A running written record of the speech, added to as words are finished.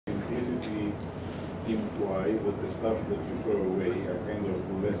imply that the stuff that you throw away are kind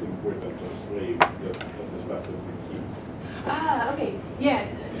of less important or slave than the stuff that you keep. Ah, okay, yeah.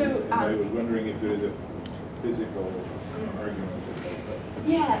 So and I was wondering if there is a physical argument about that.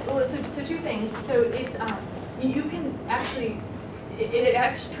 Yeah. Well, so two things. So it's you can actually. It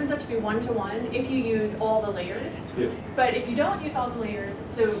actually turns out to be one-to-one if you use all the layers. Yes. But if you don't use all the layers,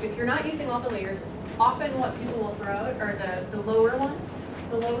 so if you're not using all the layers, often what people will throw out are the lower ones.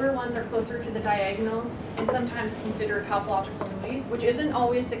 The lower ones are closer to the diagonal and sometimes considered topological noise, which isn't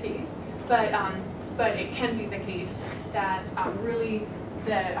always the case, but it can be the case that really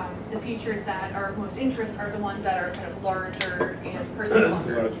the features that are of most interest are the ones that are kind of larger and persist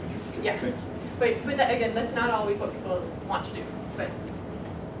longer. Yeah. But that, again, that's not always what people want to do. But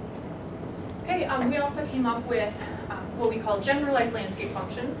okay, we also came up with what we call generalized landscape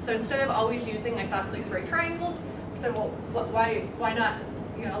functions. So instead of always using isosceles right triangles, we said, well, why not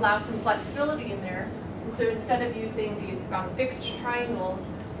allow some flexibility in there? And so instead of using these fixed triangles,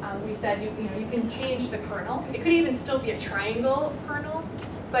 we said you can change the kernel. It could even still be a triangle kernel,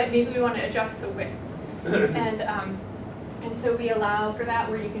 but maybe we want to adjust the width. And so we allow for that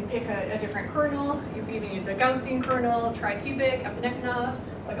where you can pick a different kernel. You can even use a Gaussian kernel, tricubic, Epinekinov,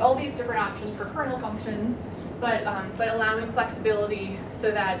 like all these different options for kernel functions, but allowing flexibility so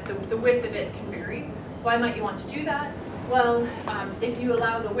that the width of it can vary. Why might you want to do that? Well, if you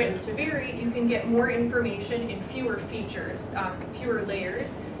allow the width to vary, you can get more information in fewer features, fewer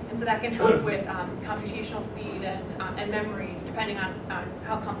layers, and so that can help with computational speed and memory, depending on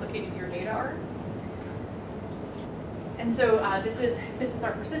how complicated your data are. And so this is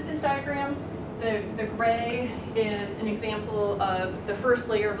our persistence diagram. The gray is an example of the first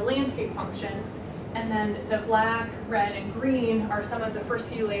layer of a landscape function, and then the black, red, and green are some of the first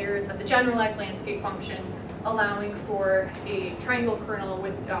few layers of the generalized landscape function, allowing for a triangle kernel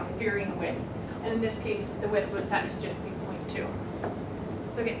with varying width. And in this case, the width was set to just be 0.2.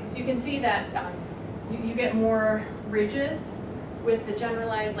 So you can see that you get more ridges with the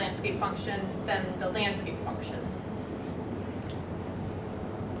generalized landscape function than the landscape function.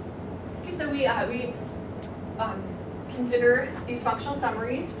 Okay, so we consider these functional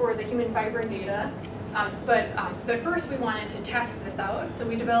summaries for the human fiber and data. But first we wanted to test this out, so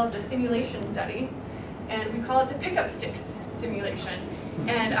we developed a simulation study, and we call it the pickup sticks simulation.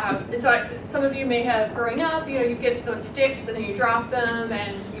 And so some of you may have, growing up, you get those sticks and then you drop them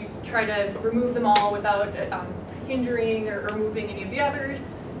and you try to remove them all without hindering or moving any of the others.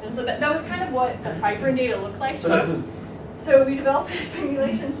 And so that was kind of what the fiber and data looked like to us. So we developed a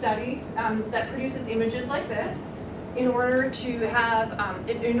simulation study that produces images like this in order to have,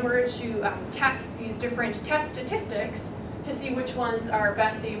 test these different test statistics to see which ones are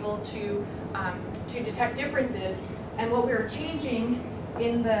best able to detect differences. And what we were changing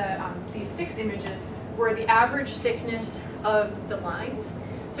in these sticks images were the average thickness of the lines.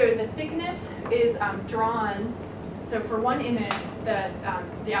 So the thickness is drawn. So for one image,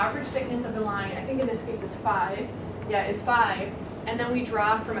 the average thickness of the line, I think in this case is 5. Yeah, is 5. And then we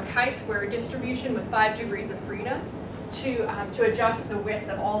draw from a chi-square distribution with 5 degrees of freedom to adjust the width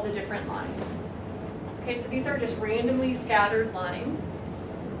of all the different lines. Okay, so these are just randomly scattered lines.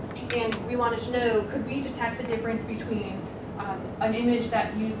 And we wanted to know, could we detect the difference between an image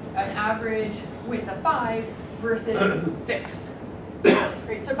that used an average width of 5 versus 6?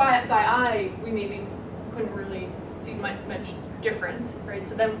 Right, so by eye, we maybe couldn't really see much difference, right?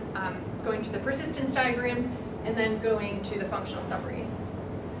 So then going to the persistence diagrams and then going to the functional summaries.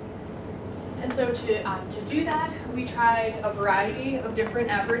 And so to do that, we tried a variety of different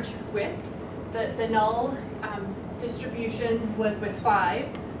average widths. The null distribution was with 5.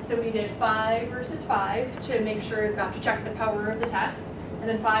 So we did 5 versus 5 to make sure, to check the power of the test, and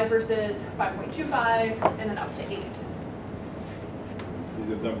then 5 versus 5.25, and then up to 8. Is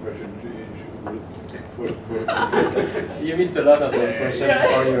a dumb question. You missed a lot of the questions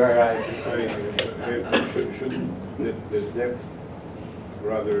before you arrived. Shouldn't the depth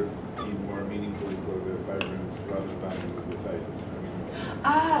rather be more meaningful for the fibrant rather than the size?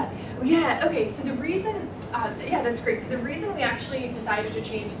 Yeah, okay, so the reason, yeah, that's great. So the reason we actually decided to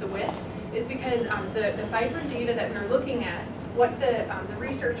change the width is because the fiber data that we were looking at, what the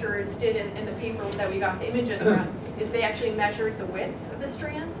researchers did in the paper that we got the images from, is they actually measured the widths of the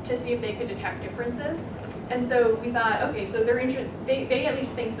strands to see if they could detect differences. And so we thought, okay, so they at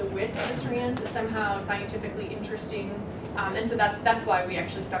least think the width of the strands is somehow scientifically interesting, and so that's why we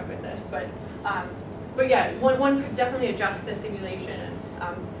actually stuck with this. But yeah, one could definitely adjust the simulation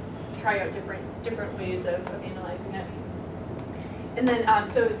and try out different ways of analyzing it. And then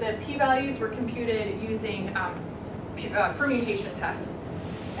so the p-values were computed using permutation tests.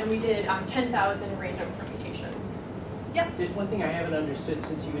 and we did 10,000 random permutations. Yep. There's one thing I haven't understood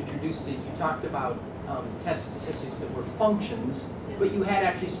since you introduced it. You talked about test statistics that were functions, but you had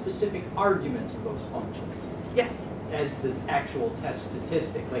actually specific arguments of those functions. Yes. As the actual test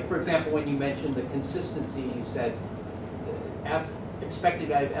statistic. Like, for example, when you mentioned the consistency, you said f expected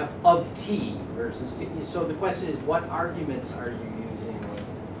value of f of t versus t. So the question is, what arguments are you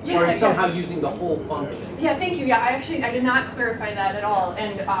using? Or are you somehow using the whole function? Yeah, thank you. Yeah, I did not clarify that at all,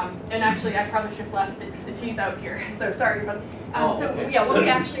 and actually I probably should have left the t's out here. So sorry, but so okay. yeah, what we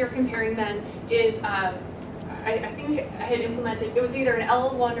actually are comparing then is I think I had implemented, it was either an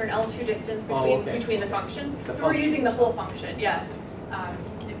L1 or an L2 distance between the functions. So we're using the whole function, yeah.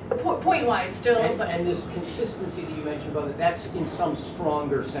 Point-wise still, but. And this consistency that you mentioned about it, that's in some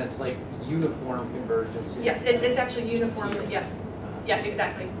stronger sense, like uniform convergence. Yes, it's actually uniform, yeah. Yeah,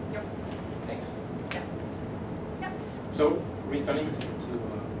 exactly. Yep. Thanks. Yeah. Yeah. So returning to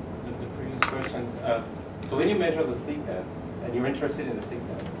the previous question, so when you measure the thickness, and you're interested in the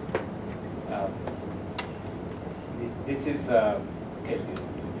thickness, this is, okay,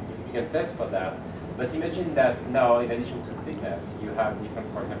 you can test for that, but imagine that now, in addition to thickness, you have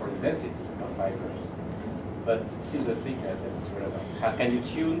different, for example, the density of fibers, but still the thickness that is relevant. How can you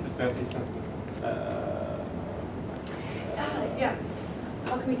tune the persistent yeah.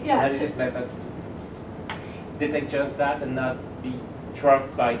 How can we, yeah. analysis method? Detect just that and not be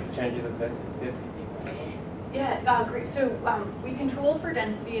trapped by changes of density? Yeah, great. So we control for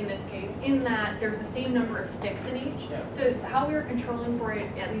density in this case, in that there's the same number of sticks in each. Yeah. So how we were controlling for it,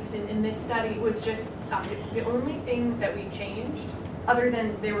 at least in this study, was just the only thing that we changed, other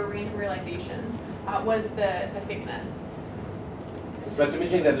than they were random realizations, was the thickness. But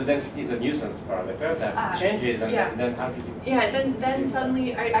imagine that the density is a nuisance parameter that changes, and yeah. then how do you? Yeah, then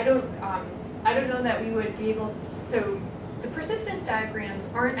suddenly I don't know that we would be able. So the persistence diagrams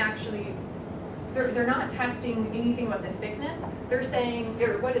aren't actually. They're not testing anything about the thickness. They're saying,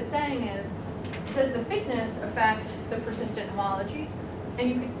 or what it's saying is, does the thickness affect the persistent homology? And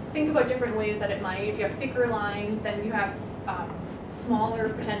you can think about different ways that it might. If you have thicker lines, then you have smaller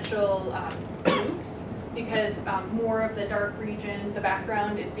potential loops, because more of the dark region, the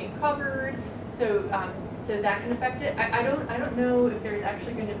background is being covered. So so that can affect it. I don't know if there's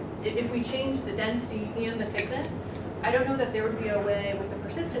actually going to, if we change the density and the thickness, I don't know that there would be a way with the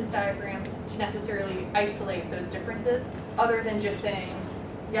persistence diagrams to necessarily isolate those differences, other than just saying,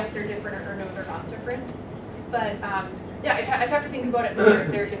 yes, they're different, or no, they're not different. But yeah, I'd have to think about it more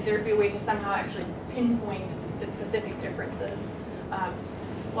if there'd be a way to somehow actually pinpoint the specific differences.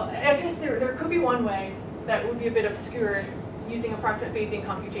 Well, I guess there could be one way that would be a bit obscure, using approximate phasing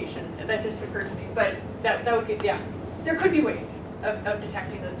computation. That just occurred to me, but that would be, yeah, there could be ways of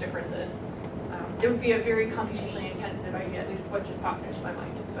detecting those differences. It would be a very computationally intensive idea, at least what just popped into my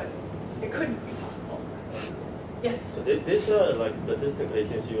mind, but it could be possible. Yes? So this like statistically,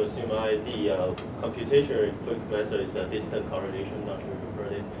 since you assume the computational quick method is a distant correlation, not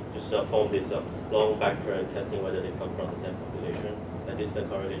referred just form this long vector and testing whether they come from the same population. The distant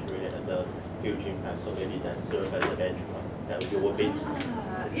correlation really has a huge impact, so maybe that serves as a benchmark that you will beat.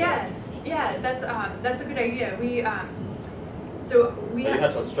 Yeah, that's a good idea. We you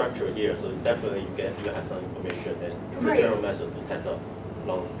have some structure here, so definitely you have some information and general method to test a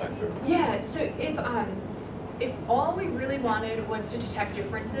long vector. Yeah, so if all we really wanted was to detect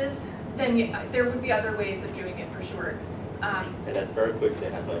differences, then there would be other ways of doing it for sure. And that's very quick.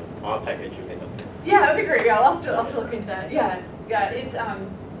 They have an R package you can update. Yeah, that'd be great. Yeah, I'll have to look into that. Yeah, it's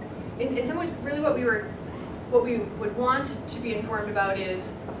in some ways really what we would want to be informed about is,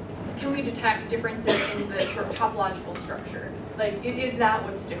 can we detect differences in the sort of topological structure? Like, is that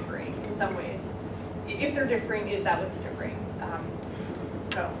what's differing in some ways? If they're differing, is that what's differing?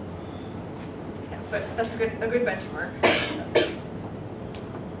 So, yeah, but that's a good benchmark.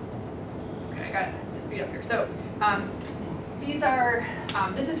 Okay, I got to speed up here. So, these are,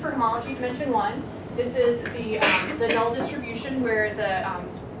 this is for homology dimension 1. This is the null distribution where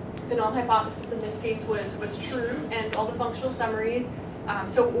the null hypothesis in this case was true, and all the functional summaries.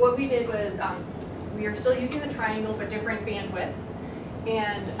 So what we did was we are still using the triangle but different bandwidths,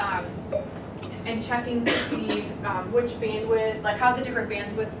 and checking to see which bandwidth, like how the different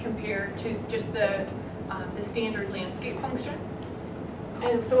bandwidths compare to just the standard landscape function.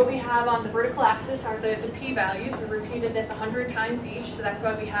 And so what we have on the vertical axis are the p-values. We repeated this 100 times each, so that's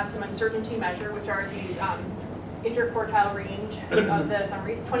why we have some uncertainty measure, which are these interquartile range of the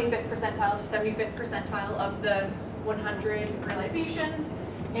summaries, 25th percentile to 75th percentile of the 100 realizations,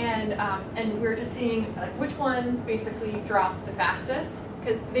 and we're just seeing which ones basically drop the fastest,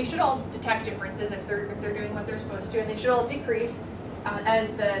 because they should all detect differences if they're doing what they're supposed to, and they should all decrease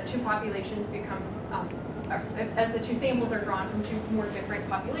as the two populations become, as the two samples are drawn from two more different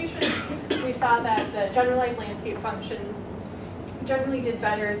populations, we saw that the generalized landscape functions generally did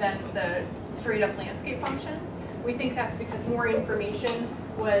better than the straight up landscape functions. We think that's because more information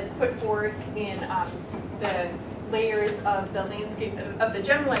was put forth in the layers of the landscape, of the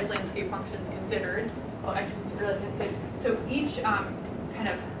generalized landscape functions considered. Oh, I just realized I didn't say. So each kind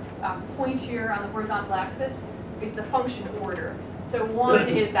of point here on the horizontal axis is the function order. So 1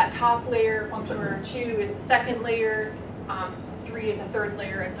 is that top layer, function order 2 is the second layer, 3 is a third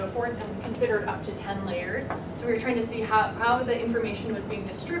layer, and so forth, and we considered up to 10 layers. So we were trying to see how the information was being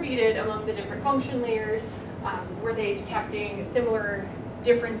distributed among the different function layers. Were they detecting similar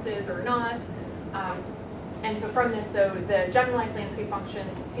differences or not? And so from this, though, the generalized landscape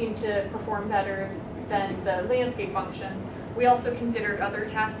functions seem to perform better than the landscape functions. We also considered other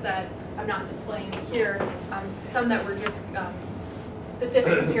tests that I'm not displaying here, some that were just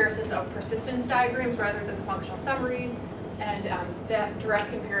specific comparisons of persistence diagrams rather than the functional summaries, and that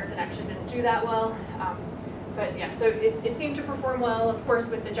direct comparison actually didn't do that well. But yeah, so it seemed to perform well. Of course,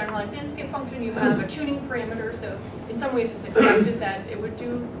 with the generalized landscape function, you have a tuning parameter, so in some ways it's expected that it would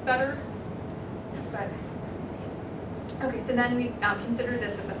do better. But okay, so then we considered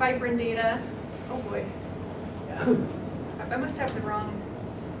this with the fibrin data. Oh boy, yeah. I must have the wrong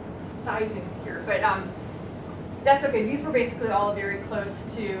sizing here, but that's okay. These were basically all very close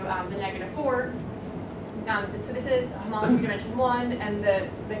to the -4. So this is homology dimension 1, and the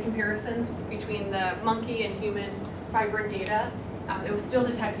comparisons between the monkey and human fibrin data. It was still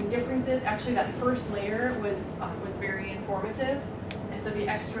detecting differences. Actually, that first layer was very informative. And so the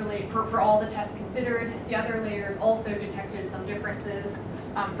extra layer, for all the tests considered, the other layers also detected some differences.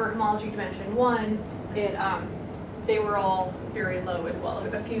 For homology dimension 1, they were all very low as well.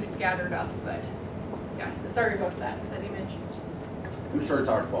 A few scattered up, but yes, sorry about that image. I'm sure it's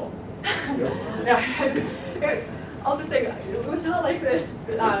our fault. Yeah. I'll just say it was not like this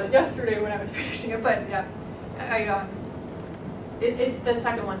yesterday when I was finishing it, but yeah, the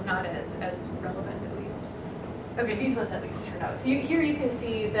second one's not as relevant at least. Okay, these ones at least turned out. So here you can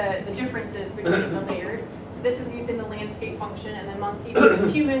see the differences between the layers. So this is using the landscape function, and then monkey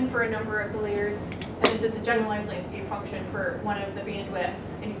is human for a number of the layers, and this is a generalized landscape function for one of the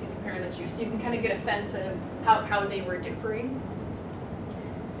bandwidths, and you can compare the two. So you can kind of get a sense of how they were differing.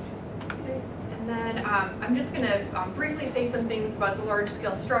 And then I'm just going to briefly say some things about the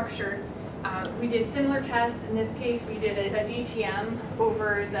large-scale structure. We did similar tests. In this case, we did a DTM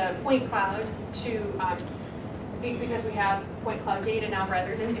over the point cloud because we have point cloud data now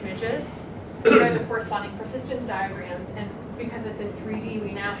rather than images. These are the corresponding persistence diagrams, and because it's in 3D,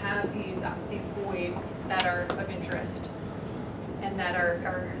 we now have these voids that are of interest and that are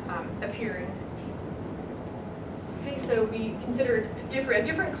appearing. Okay, so we considered a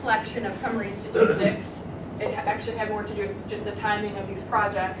different collection of summary statistics. It actually had more to do with just the timing of these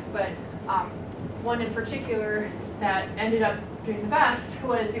projects, but one in particular that ended up doing the best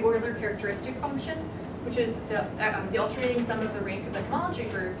was the Euler characteristic function, which is the alternating sum of the rank of the homology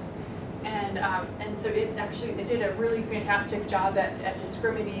groups. And so it did a really fantastic job at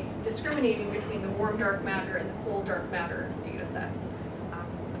discriminating between the warm dark matter and the cold dark matter data sets.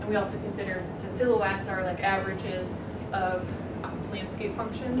 And we also consider, so silhouettes are like averages of landscape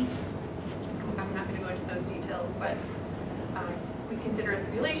functions. I'm not going to go into those details, but we consider a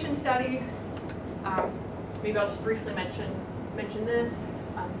simulation study. Maybe I'll just briefly mention this.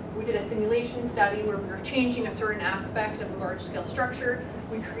 We did a simulation study where we were changing a certain aspect of the large-scale structure.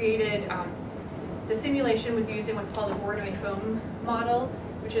 We created, the simulation was using what's called a Voronoi foam model,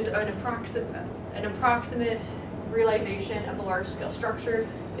 which is an approximate realization of the large-scale structure.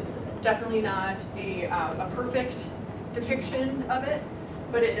 It's definitely not a perfect depiction of it,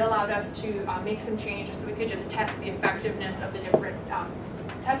 but it allowed us to make some changes so we could just test the effectiveness of the different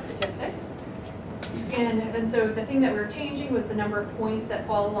test statistics. And so the thing that we were changing was the number of points that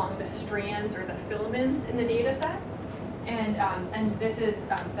fall along the strands or the filaments in the data set. And this is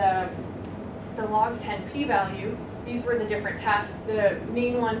the log 10 p-value. These were the different tests. The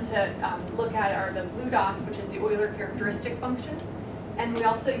main one to look at are the blue dots, which is the Euler characteristic function. And we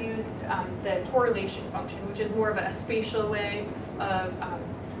also used the correlation function, which is more of a spatial way of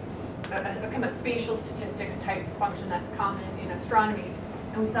a kind of spatial statistics type function that's common in astronomy.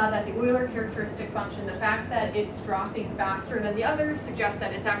 And we saw that the Euler characteristic function, the fact that it's dropping faster than the others suggests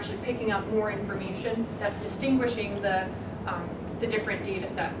that it's actually picking up more information that's distinguishing the different data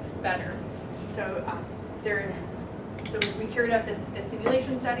sets better. So we carried out this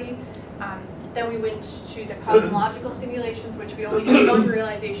simulation study. Then we went to the cosmological simulations, which we only did one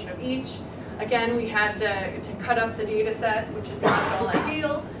realization of each. Again, we had to cut up the data set, which is not at all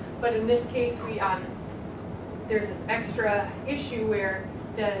ideal, but in this case, there's this extra issue where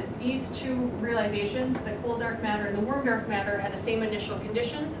these two realizations, the cold dark matter and the warm dark matter, had the same initial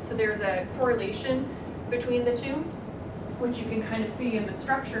conditions, so there's a correlation between the two, which you can kind of see in the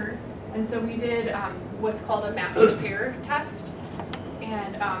structure. And so we did what's called a matched pair test.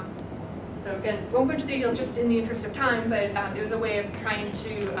 And so again, won't go into details just in the interest of time, but it was a way of trying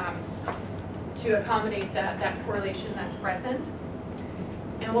to accommodate that correlation that's present.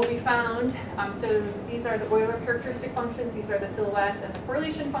 And what we found, so these are the Euler characteristic functions, these are the silhouettes and the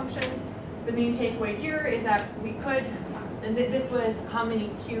correlation functions. The main takeaway here is that we could, and this was how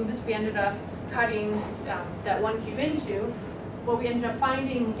many cubes we ended up cutting that one cube into. What we ended up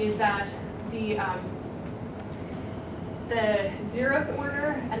finding is that the 0th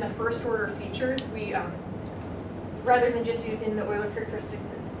order and the 1st order features, we rather than just using the Euler characteristic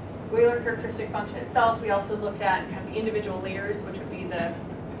function itself, we also looked at kind of the individual layers, which would be the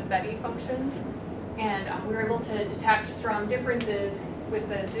Betty functions, and we were able to detect strong differences with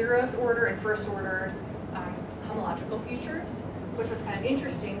the 0th order and 1st order homological features, which was kind of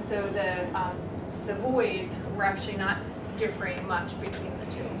interesting. So the voids were actually not differing much between the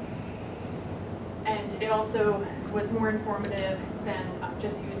two. And it also was more informative than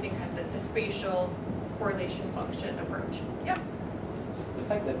just using kind of the spatial correlation function approach. Yeah? The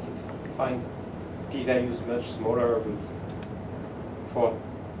fact that you find p-values much smaller with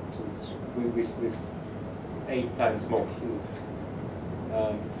 8 times more cube,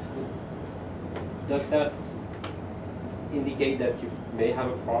 does that indicate that you may have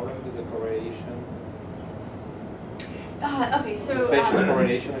a problem with the correlation? Okay, so the spatial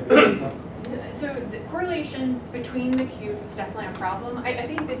correlation, I believe. So the correlation between the cubes is definitely a problem. I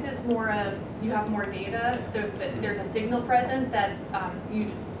think this is more of, you have more data, so there's a signal present that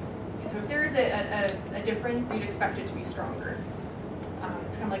so if there is a difference, you'd expect it to be stronger.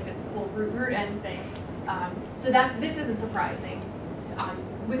 It's kind of like this whole root end thing. So this isn't surprising.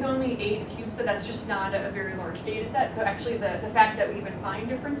 With only 8 cubes, so that's just not a very large data set. So actually the fact that we even find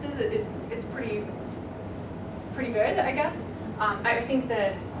differences it's pretty good, I guess. I think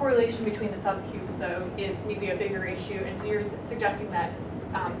the correlation between the subcubes, though, is maybe a bigger issue, and so you're suggesting that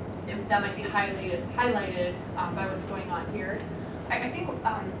that might be highlighted by what's going on here. I think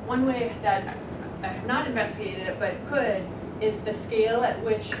one way that I have not investigated it, but could, is the scale at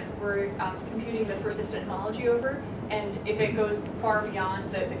which we're computing the persistent homology over, and if it goes far beyond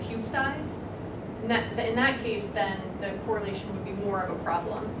the cube size. In that case, then the correlation would be more of a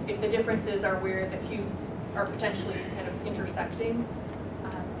problem. If the differences are where the cubes are potentially kind of intersecting.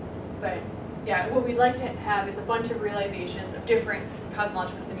 But yeah, what we'd like to have is a bunch of realizations of different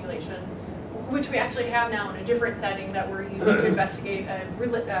cosmological simulations, which we actually have now in a different setting that we're using to investigate a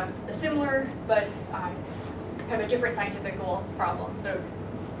similar but kind of a different scientific problem. So,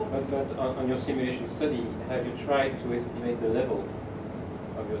 but on your simulation study, have you tried to estimate the level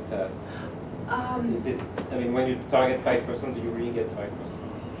of your test? Is it, I mean, when you target 5%, do you really get 5%?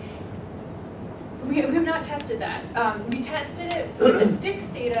 We have not tested that. We tested it, so with the sticks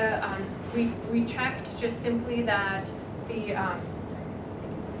data, we checked just simply that in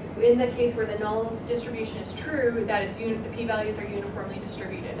the case where the null distribution is true, that the p-values are uniformly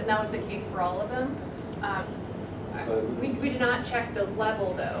distributed, and that was the case for all of them. We did not check the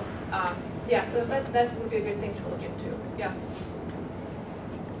level though. Yeah, so that would be a good thing to look into. Yeah,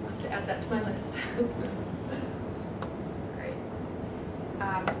 I'll have to add that to my list.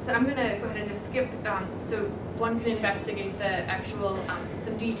 So I'm going to go ahead and just skip, so one can investigate the actual,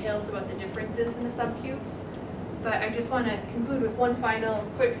 some details about the differences in the subcubes. But I just want to conclude with one final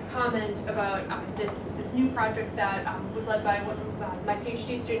quick comment about this new project that was led by my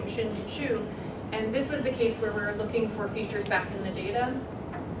PhD student, Xin Chu. And this was the case where we were looking for features back in the data.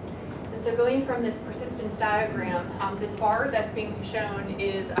 And so going from this persistence diagram, this bar that's being shown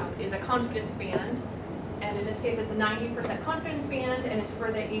is a confidence band. And in this case, it's a 90% confidence band, and it's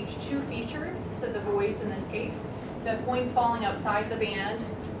for the H2 features, so the voids in this case. The points falling outside the band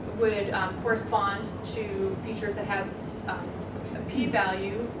would correspond to features that have a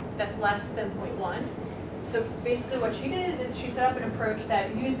p-value that's less than 0.1. So basically what she did is she set up an approach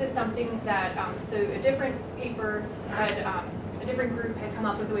that uses something that, so a different paper had, a different group had come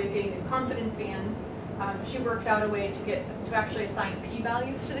up with a way of getting these confidence bands. She worked out a way to actually assign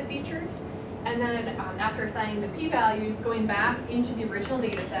p-values to the features. And then after assigning the p-values, going back into the original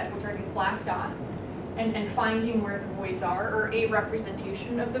data set, which are these black dots, and finding where the voids are, or a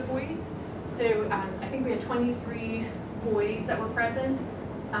representation of the voids. So I think we had 23 voids that were present.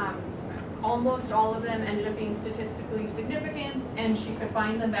 almost all of them ended up being statistically significant, and she could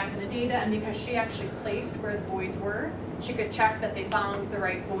find them back in the data, and because she actually placed where the voids were, she could check that they found the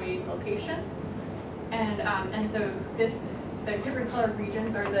right void location. And so the different colored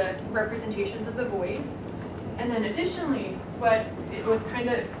regions are the representations of the voids. And then additionally, what it was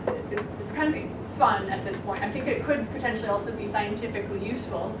it's kind of fun at this point, I think it could potentially also be scientifically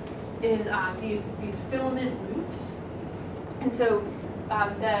useful, is these filament loops. And so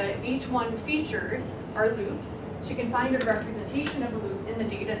the H1 features are loops. So you can find a representation of the loops in the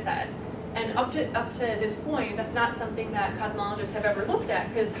data set. And up to this point, that's not something that cosmologists have ever looked at,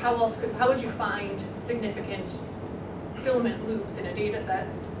 because how would you find significant filament loops in a data set,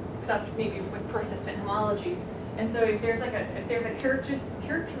 except maybe with persistent homology? And so if there's a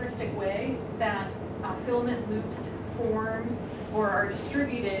characteristic way that filament loops form or are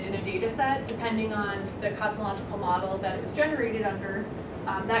distributed in a data set, depending on the cosmological model that it was generated under,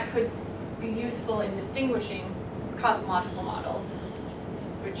 that could be useful in distinguishing cosmological models.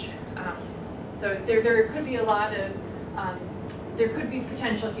 Which, so there could be a lot of, there could be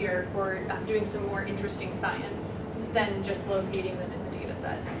potential here for doing some more interesting science than just locating them in the data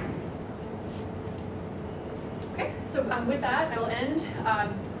set. Okay, so with that, I will end.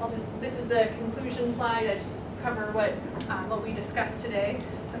 This is the conclusion slide. I just cover what we discussed today.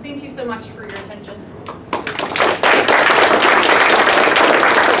 So thank you so much for your attention.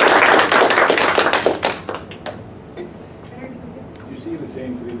 You see the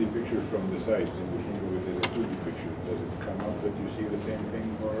same 3D picture from the sides, and you think of it as a 2D picture. Does it come out that you see the same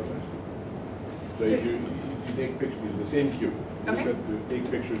thing, more or less? So if you take pictures, the same cube. Okay. You take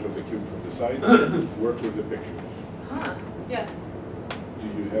pictures of the cube from the side, work with the pictures. Ah, yeah. Do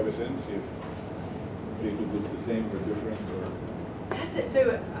you have a sense if they could look the same or different, or That's it.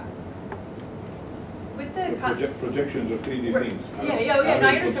 So with the projections of 3D right. things? Yeah. No,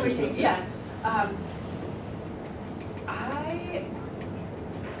 I understand what you're saying. Yeah.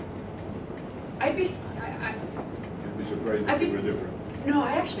 I'd be surprised if they were different. No,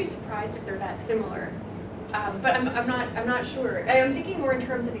 I'd actually be surprised if they're that similar. But I'm not sure. I'm thinking more in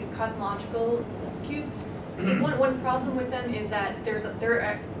terms of these cosmological cubes. One problem with them is that there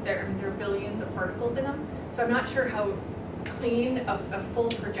are billions of particles in them. So I'm not sure how clean a full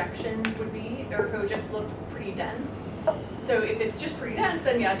projection would be, or if it would just look pretty dense. So if it's just pretty dense,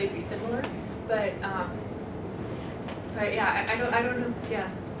 then yeah, they'd be similar. But yeah, I don't know. Yeah,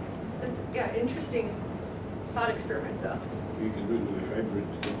 that's interesting thought experiment though. You can do it with the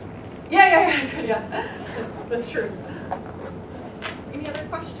fibrils too. Yeah. That's true. Any other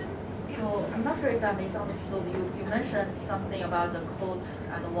questions? So I'm not sure if I misunderstood you. You mentioned something about the cold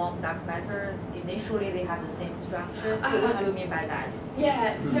and warm dark matter. Initially, they have the same structure. So what do you mean by that?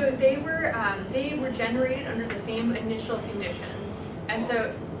 Yeah. So they were generated under the same initial conditions, and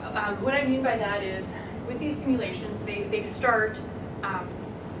so what I mean by that is with these simulations, they start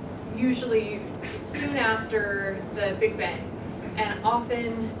usually soon after the Big Bang. And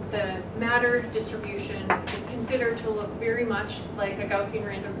often the matter distribution is considered to look very much like a Gaussian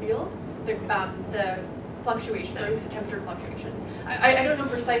random field. The fluctuations, or at least the temperature fluctuations. I don't know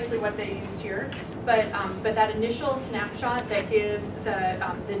precisely what they used here, but that initial snapshot that gives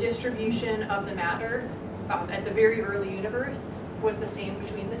the distribution of the matter at the very early universe was the same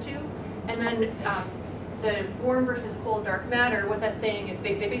between the two. And then the warm versus cold dark matter, what that's saying is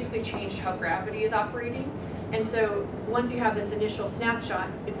they basically changed how gravity is operating. And so once you have this initial snapshot,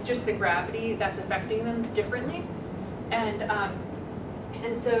 it's just the gravity that's affecting them differently. And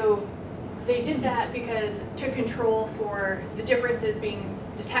so they did that because to control for the differences being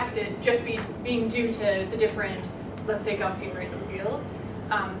detected just being due to the different, let's say, Gaussian random field.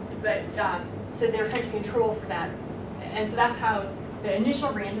 So they're trying to control for that. And so that's how the initial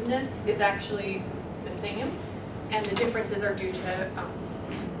randomness is actually the same, and the differences are due to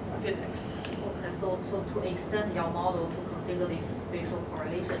physics. Okay, so to extend your model to consider this spatial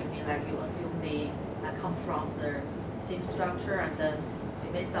correlation, you mean like you assume they come from the same structure and then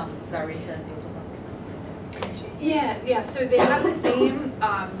we made some variation due to some different reasons? Yeah. So they have the same,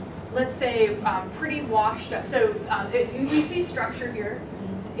 let's say, pretty washed up. So we see structure here.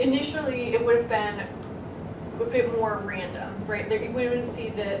 Initially, it would have been a bit more random, right? We wouldn't see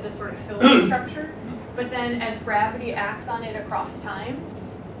the sort of filament structure. But then as gravity acts on it across time,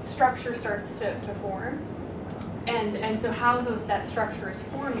 structure starts to form. And so how that structure is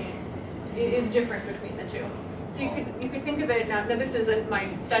forming is different between the two. So you could think of it, now this is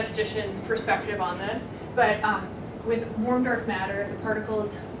my statistician's perspective on this, but with warm dark matter, the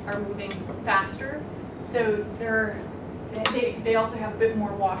particles are moving faster. So they also have a bit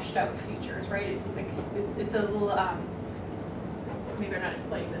more washed out features, right? It's a little maybe I'm not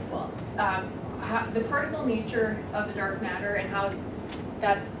explaining this well. The particle nature of the dark matter and how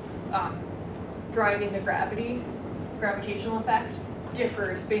that's driving the gravitational effect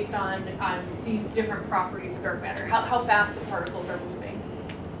differs based on these different properties of dark matter, how fast the particles are moving.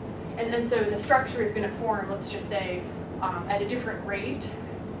 And so the structure is going to form, let's just say, at a different rate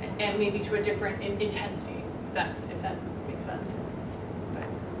and maybe to a different intensity, if that makes sense.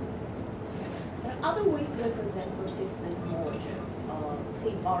 There are other ways to represent persistent homologies,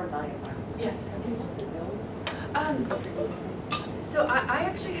 say bar diagrams. Yes. Have you looked at those? So I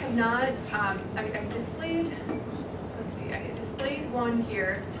actually have not, I displayed, let's see, I displayed one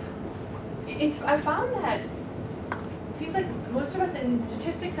here. I found that it seems like most of us in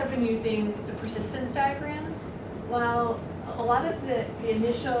statistics have been using the persistence diagrams, while a lot of the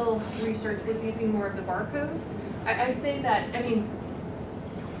initial research was using more of the barcodes. I'd say that, I mean,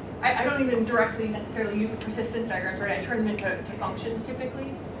 I don't even directly necessarily use the persistence diagrams, right? I turn them into functions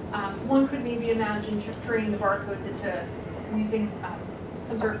typically. One could maybe imagine turning the barcodes into using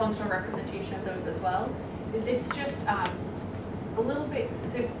some sort of functional representation of those as well. It's just a little bit,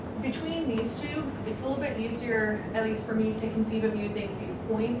 so between these two, it's a little bit easier, at least for me, to conceive of using these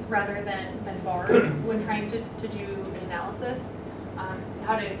points rather than bars when trying to do an analysis.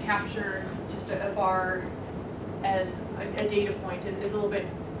 How to capture just a bar as a data point is a little bit,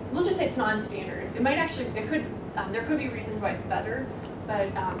 we'll just say it's non-standard. It might actually, there could be reasons why it's better, but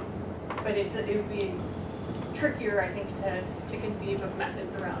it would be trickier, I think, to conceive of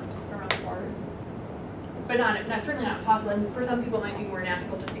methods around bars. But certainly not possible, and for some people it might be more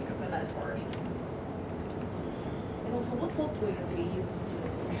natural to think of them as bars. And also, what software do you use to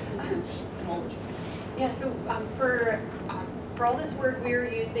compute homologies? Yeah, so for all this work, we were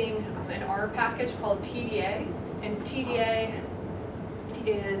using an R package called TDA, and TDA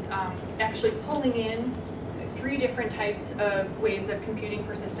is actually pulling in 3 different types of ways of computing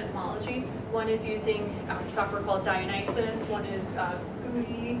persistent homology. One is using software called Dionysus, one is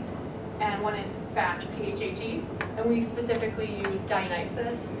GUI, and one is PHAT, P-H-A-T. And we specifically use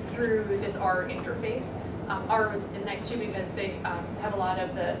Dionysus through this R interface. R is nice too because they have a lot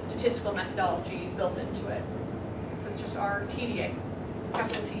of the statistical methodology built into it. So it's just R, TDA,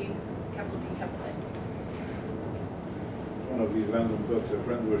 capital T, capital D, capital A. One of these random thoughts, a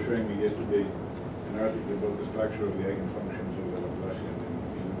friend was showing me yesterday an article about the structure of the eigenfunctions of the Laplacian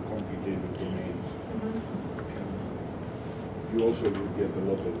in complicated domains. And you also would get a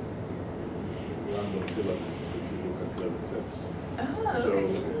lot of random filaments if you look at level sets. Oh, So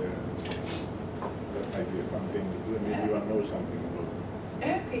okay. That might be a fun thing to do, and maybe you want to know something about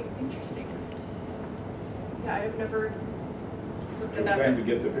it. Okay, interesting. Yeah, I've never looked I at was that. trying to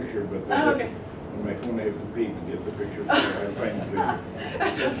get the picture, but Oh, okay. on my phone I have to pay to get the picture, so I'll find it later.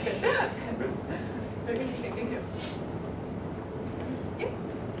 That sounds good. Very interesting, thank you. Yeah.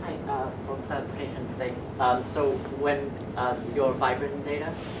 Hi, for clarification's sake, so when your vibrant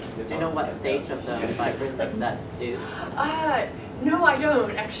data, do you know what stage of the vibrant that is? No, I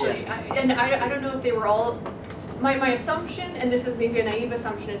don't actually. I don't know if they were all, my assumption, and this is maybe a naive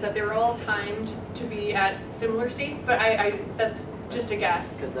assumption, is that they were all timed to be at similar states, but that's just a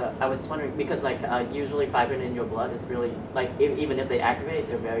guess. Because I was wondering, because like usually fibrin in your blood is really, like even if they aggregate,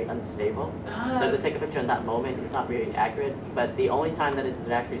 they're very unstable. So to take a picture in that moment, it's not really accurate. But the only time that it's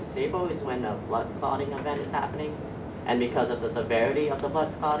actually stable is when a blood clotting event is happening. And because of the severity of the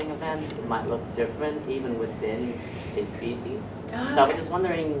blood clotting event, it might look different even within a species. So I was just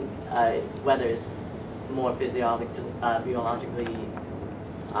wondering whether it's more biologically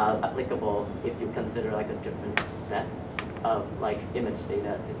applicable if you consider like a different set of like image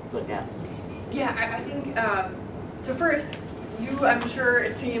data to look at. Yeah, I think, so first, you, I'm sure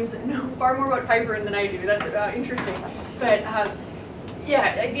it seems, know far more about fibrin than I do. That's interesting. But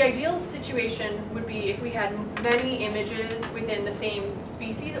yeah, the ideal situation would be if we had many images within the same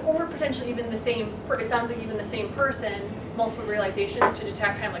species, or potentially even the same, it sounds like even the same person, multiple realizations to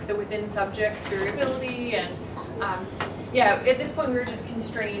detect kind of like the within subject variability. And yeah, at this point we were just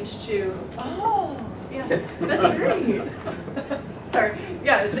constrained to, yeah, that's great. Sorry,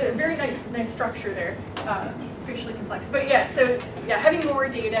 yeah, very nice structure there, spatially complex. But yeah, so yeah, having more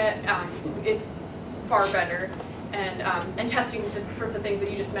data is far better, and testing the sorts of things that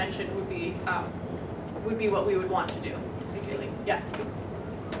you just mentioned would be what we would want to do, ideally. Yeah, thanks.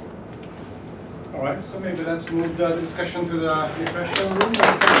 All right, so maybe let's move the discussion to the refresher room.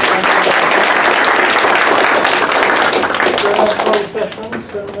 Thank you very much for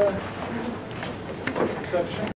discussions and reception.